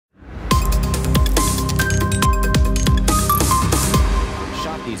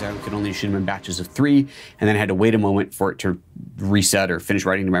only shoot them in batches of 3, and then I had to wait a moment for it to reset or finish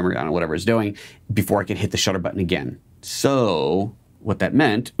writing to memory, I don't know, whatever it's doing, before I could hit the shutter button again. So what that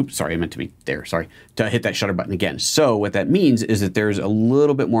meant, oops, sorry, I meant to be there, sorry, to hit that shutter button again. So what that means is that there's a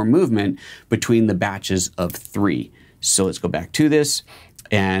little bit more movement between the batches of 3. So let's go back to this.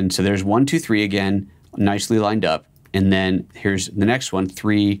 And so there's 1, 2, 3 again, nicely lined up. And then here's the next one,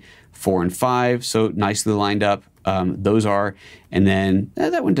 3, 4, and 5. So nicely lined up. Those are, and then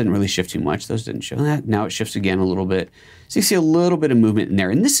that one didn't really shift too much. Those didn't show that. Now it shifts again a little bit. So you see a little bit of movement in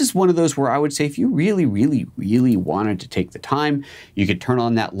there. And this is one of those where I would say if you really, really, really wanted to take the time, you could turn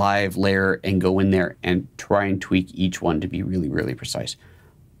on that live layer and go in there and try and tweak each one to be really, really precise.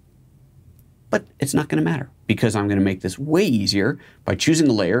 But it's not going to matter because I'm going to make this way easier by choosing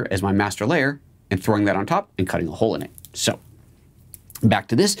the layer as my master layer and throwing that on top and cutting a hole in it. So back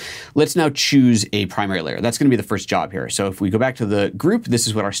to this, let's now choose a primary layer. That's going to be the first job here. So if we go back to the group, this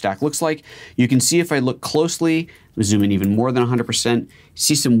is what our stack looks like. You can see if I look closely, zoom in even more than 100%,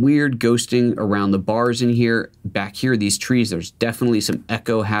 see some weird ghosting around the bars in here. Back here, these trees, there's definitely some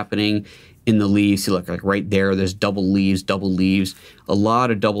echo happening in the leaves. See, look, like right there, there's double leaves, a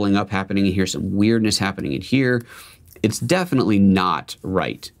lot of doubling up happening in here, some weirdness happening in here. It's definitely not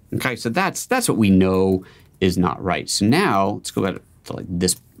right. Okay, so that's what we know is not right. So now let's go back to like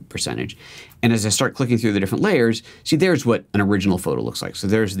this percentage. And as I start clicking through the different layers, see, there's what an original photo looks like. So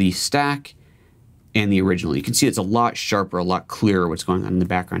there's the stack and the original. You can see it's a lot sharper, a lot clearer what's going on in the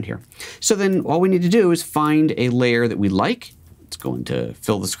background here. So then all we need to do is find a layer that we like. Let's go into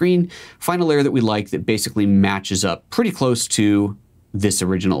fill the screen, find a layer that we like that basically matches up pretty close to this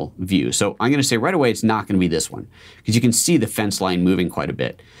original view. So I'm going to say right away it's not going to be this one because you can see the fence line moving quite a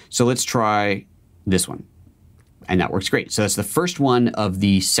bit. So let's try this one. And that works great. So that's the first one of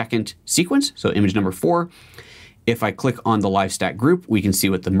the second sequence. So image number 4. If I click on the live stack group, we can see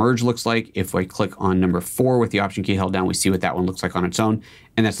what the merge looks like. If I click on number 4 with the option key held down, we see what that one looks like on its own.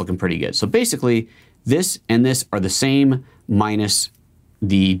 And that's looking pretty good. So basically, this and this are the same minus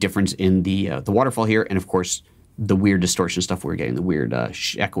the difference in the waterfall here. And of course, the weird distortion stuff we're getting, the weird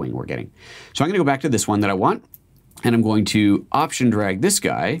echoing we're getting. So I'm going to go back to this one that I want. And I'm going to option drag this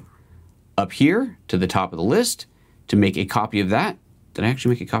guy up here to the top of the list to make a copy of that. Did I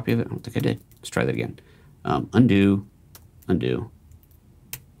actually make a copy of it? I don't think I did. Let's try that again. Undo, undo,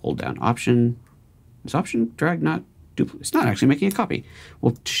 hold down option. Is option drag not duplicate? It's not actually making a copy.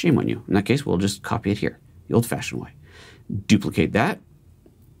 Well, shame on you. In that case, we'll just copy it here, the old-fashioned way. Duplicate that.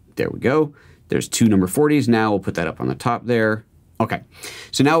 There we go. There's 2 number 40s. Now we'll put that up on the top there. Okay,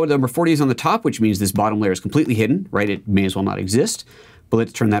 so now with number 40 is on the top, which means this bottom layer is completely hidden, right? It may as well not exist. But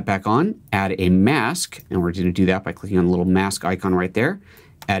let's turn that back on, add a mask, and we're going to do that by clicking on the little mask icon right there.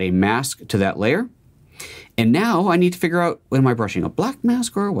 Add a mask to that layer. And now I need to figure out, what am I brushing, a black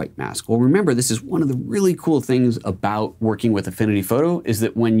mask or a white mask? Well, remember, this is one of the really cool things about working with Affinity Photo is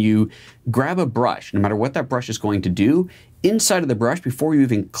that when you grab a brush, no matter what that brush is going to do, inside of the brush, before you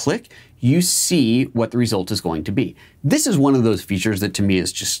even click, you see what the result is going to be. This is one of those features that to me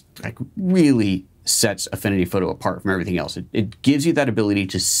is just like really sets Affinity Photo apart from everything else. It gives you that ability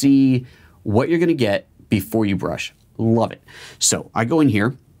to see what you're going to get before you brush. Love it. So I go in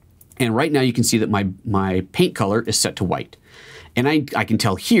here, and right now you can see that my paint color is set to white. And I can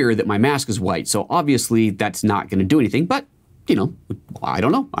tell here that my mask is white, so obviously that's not going to do anything, but, you know, I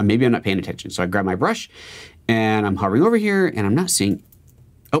don't know. Maybe I'm not paying attention. So I grab my brush, and I'm hovering over here, and I'm not seeing...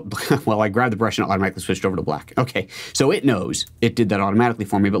 Oh, well, I grabbed the brush and it automatically switched over to black. Okay, so it knows. It did that automatically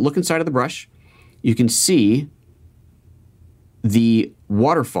for me, but look inside of the brush. You can see the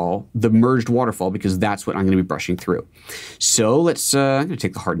waterfall, the merged waterfall, because that's what I'm going to be brushing through. So let's, I'm going to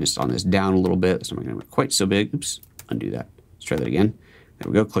take the hardness on this down a little bit. It's not going to be quite so big. Oops, undo that. Let's try that again.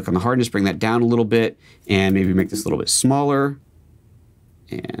 There we go. Click on the hardness, bring that down a little bit, and maybe make this a little bit smaller.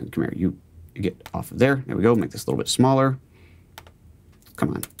 And come here, you get off of there. There we go. Make this a little bit smaller.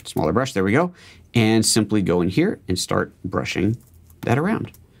 Come on, smaller brush. There we go. And simply go in here and start brushing that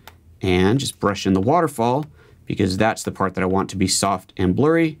around. And just brush in the waterfall because that's the part that I want to be soft and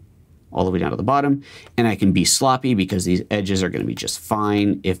blurry all the way down to the bottom. And I can be sloppy because these edges are going to be just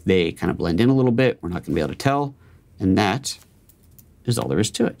fine if they kind of blend in a little bit. We're not going to be able to tell. And that is all there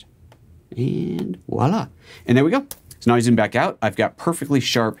is to it. And voila. And there we go. So now I zoom back out. I've got perfectly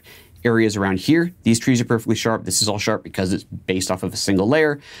sharp areas around here. These trees are perfectly sharp. This is all sharp because it's based off of a single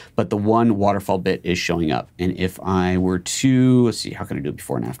layer, but the one waterfall bit is showing up. And if I were to, let's see, how can I do it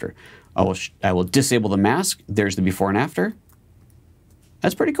before and after? I will disable the mask. There's the before and after.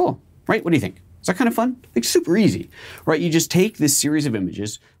 That's pretty cool, right? What do you think? Is that kind of fun? Like super easy, right? You just take this series of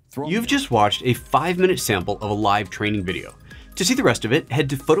images. You've just watched a 5-minute sample of a live training video. To see the rest of it, head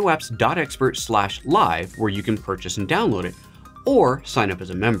to PhotoApps.Expert/live where you can purchase and download it, or sign up as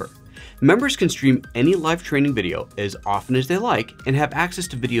a member. Members can stream any live training video as often as they like and have access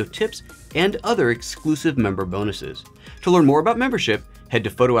to video tips and other exclusive member bonuses. To learn more about membership, head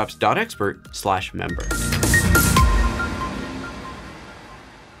to PhotoApps.Expert/member.